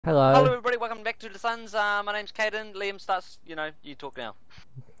Hello Hello. everybody, welcome back to DahSons. My name's Kadin. Liam starts, you talk now.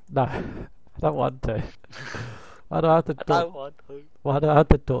 No, I don't want to. I don't have to I talk. don't want to. Why do I have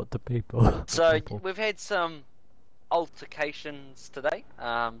to talk to people? So, People. we've had some altercations today,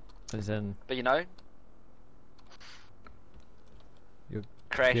 As in but your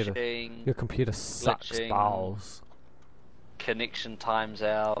computer. crashing, Your computer sucks glitching, balls. connection times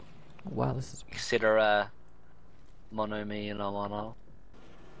out, Wow, this is. etc. Mono me and mono.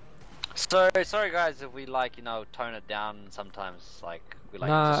 So, sorry guys if we tone it down sometimes, we to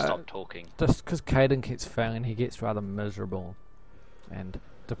No, stop talking. just because Kadin keeps failing, he gets rather miserable and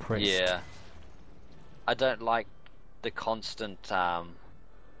depressed. Yeah. I don't like the constant,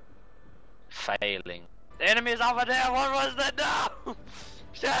 failing. The enemy is over there, what was that now?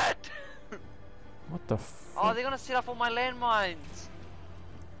 Shit! What the Oh, they're gonna set up all my landmines!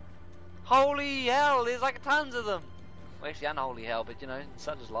 Holy hell, there's like tons of them! Well, actually unholy hell, but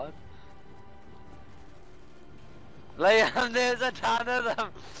such is life. Liam, there's a ton of them!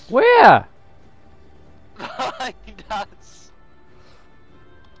 Where? Behind us!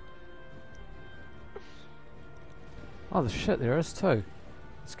 Oh, the shit, there is too.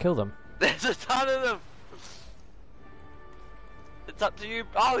 Let's kill them. There's a ton of them! It's up to you.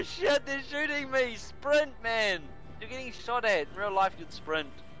 Oh shit, they're shooting me! Sprint, man! You're getting shot at. In real life, you'd sprint.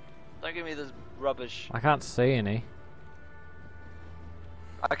 Don't give me this rubbish. I can't see any.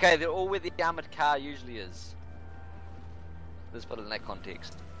 Okay, they're all where the armored car usually is. Let's put it in that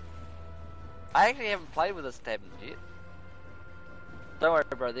context. I actually haven't played with this tab yet. Don't worry,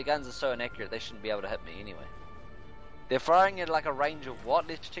 bro. Their guns are so inaccurate, they shouldn't be able to hit me anyway. They're firing at like a range of what?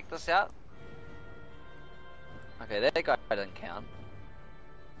 Let's check this out. Okay, that guy didn't count.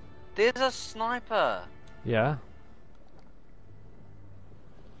 There's a sniper. Yeah.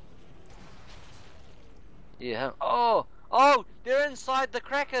 Yeah. Oh! Oh! They're inside the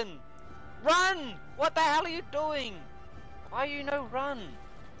Kraken! Run! What the hell are you doing? Why you no run?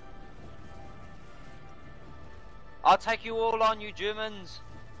 I'll take you all on, you Germans.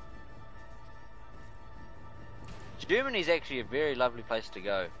 Germany's actually a very lovely place to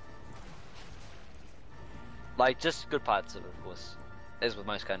go. Like, just good parts of it, of course. As with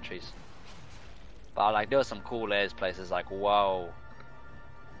most countries. But like, there were some cool ass places like, whoa.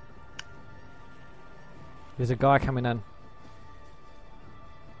 There's a guy coming in.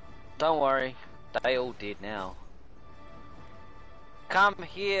 Don't worry, they all dead now. Come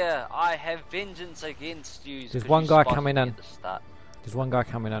here, I have vengeance against you. There's one guy coming in. At the start. There's one guy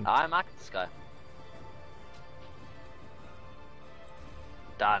coming in. I marked this guy.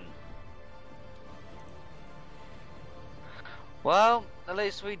 Done. Well, at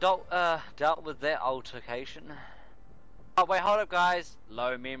least we dealt with that altercation. Oh wait, hold up guys.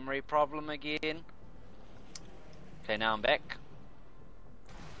 Low memory problem again. Okay, now I'm back.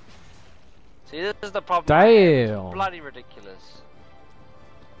 See, this is the problem. Damn. It's bloody ridiculous.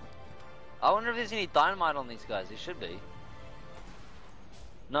 I wonder if there's any dynamite on these guys. There should be.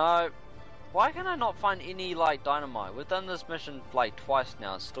 No. Why can I not find any, like, dynamite? We've done this mission, like, twice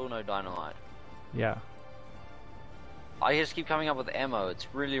now. Still no dynamite. Yeah. I just keep coming up with ammo. It's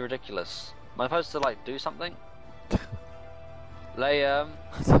really ridiculous. Am I supposed to, like, do something? Liam,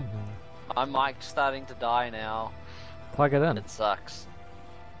 I don't know. my mic's starting to die now. Plug it in. It sucks.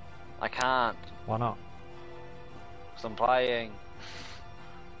 I can't. Why not? Because I'm playing.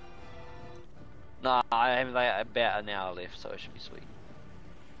 Nah, I have like about an hour left, so it should be sweet.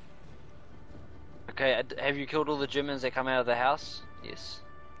 Okay, have you killed all the Germans that come out of the house? Yes.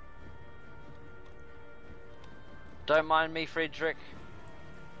 Don't mind me, Frederick.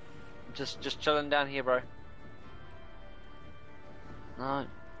 Just chilling down here, bro. No.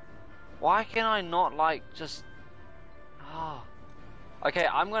 Why can I not, like, just... Oh. Okay,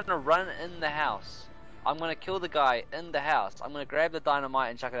 I'm gonna run in the house. I'm gonna kill the guy in the house. I'm gonna grab the dynamite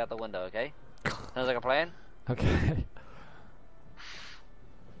and chuck it out the window, okay? Sounds like a plan? Okay.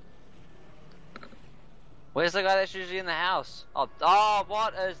 Where's the guy that's usually in the house? Oh,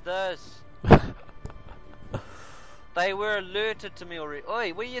 what is this? They were alerted to me already.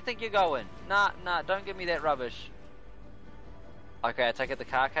 Oi, where do you think you're going? Nah, don't give me that rubbish. Okay, I take it the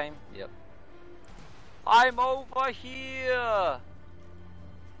car came? Yep. I'm over here!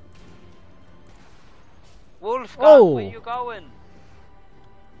 Wolfgang, where you going?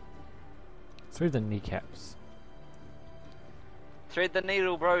 Through the kneecaps. Thread the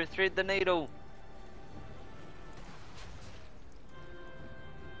needle, bro, thread the needle.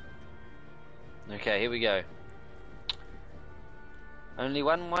 Okay, here we go. Only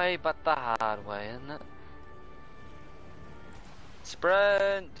one way, but the hard way, isn't it?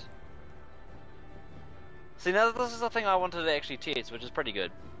 Sprint! See, now this is the thing I wanted to actually test, which is pretty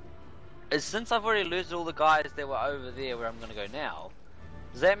good. is since I've already looted all the guys that were over there where I'm gonna go now,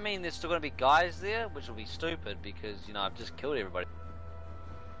 does that mean there's still gonna be guys there? Which will be stupid because, you know, I've just killed everybody.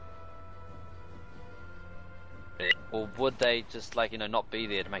 Or would they just, like, you know, not be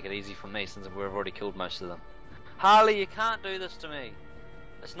there to make it easy for me since we've already killed most of them? Harley, you can't do this to me.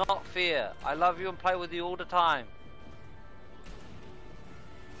 It's not fair. I love you and play with you all the time.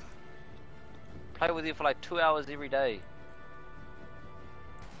 Play with you for like 2 hours every day.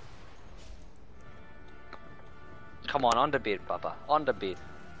 Come on to bed, Papa. On to bed.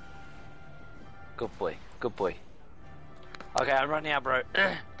 Good boy. Good boy. Okay, I'm running out, bro.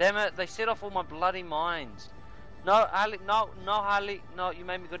 Damn it, they set off all my bloody mines. No, Harley, no, Harley. No, you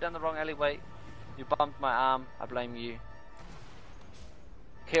made me go down the wrong alleyway. You bumped my arm. I blame you.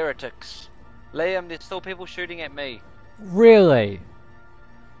 Heretics. Liam, there's still people shooting at me. Really?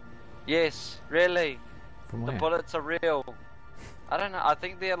 Yes, really. From The where? bullets are real. I don't know, I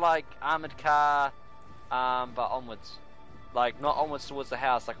think they're like armored car, but onwards. Like, not onwards towards the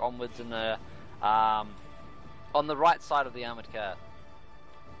house, like onwards in the, on the right side of the armored car.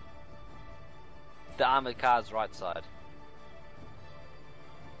 The armored car's right side.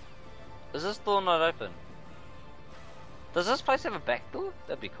 Is this door not open? Does this place have a back door?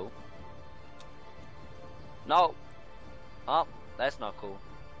 That'd be cool. No. Oh, that's not cool.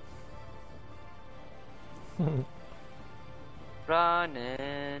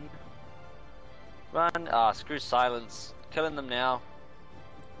 Running. Run. Ah, screw silence. Killing them now.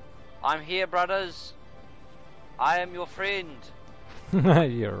 I'm here, brothers. I am your friend.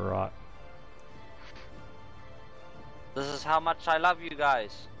 You're right. This is how much I love you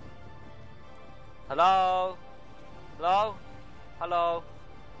guys. Hello? Hello? Hello?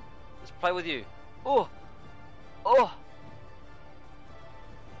 Let's play with you. Oh! Oh!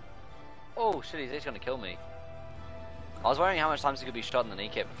 Oh shit, he's actually gonna kill me. I was wondering how much times he could be shot in the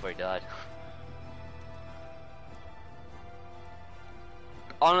kneecap before he died.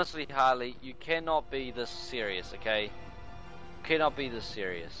 Honestly, Harley, you cannot be this serious, okay? You cannot be this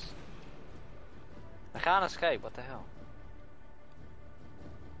serious. I can't escape, what the hell?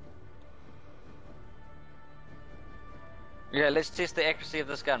 Yeah, let's test the accuracy of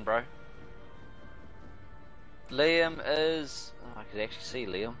this gun, bro. Liam is... Oh, I can actually see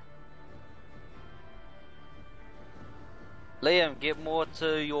Liam. Liam, get more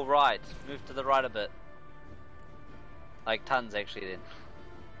to your right. Move to the right a bit. Like tons, actually, then.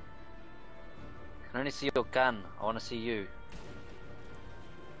 I can only see your gun. I want to see you.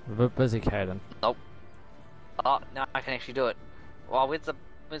 A bit busy, Kadin. Nope. Oh, now I can actually do it. Wow, where's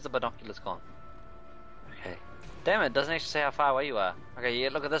the binoculars gone? Okay. Damn it, doesn't actually say how far away you are. Okay, yeah,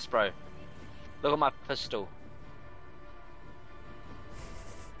 look at this, bro. Look at my pistol.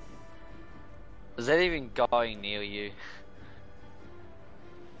 Is that even going near you?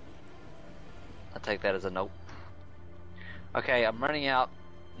 I'll take that as a nope. Okay, I'm running out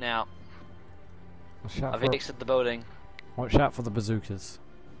now. I've exited the building. Watch out for the bazookas.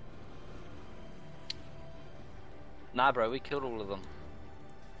 Nah, bro, we killed all of them.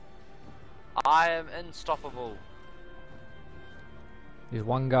 I am unstoppable. There's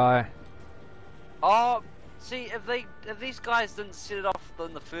one guy. Oh, see, if these guys didn't set it off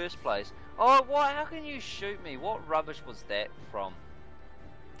in the first place. Oh, why? How can you shoot me? What rubbish was that from?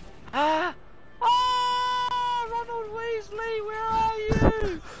 Ah! Ah! Ronald Weasley, where are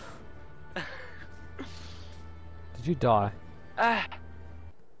you? Did you die? Ah!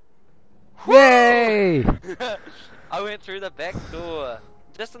 Yay! I went through the back door.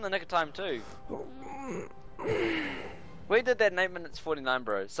 Just in the nick of time too. We did that in 8 minutes 49,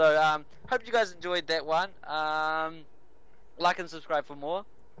 bro. So, hope you guys enjoyed that one. Like and subscribe for more.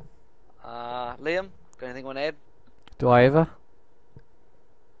 Liam, got anything you want to add? Do I ever?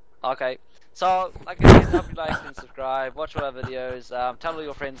 Okay. So, like I said, hope you like and subscribe. Watch all our videos. Tell all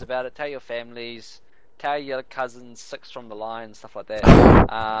your friends about it. Tell your families. Tell your cousins, 6 from the line, stuff like that.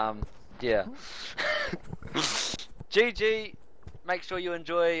 Yeah. GG. Make sure you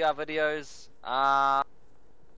enjoy our videos.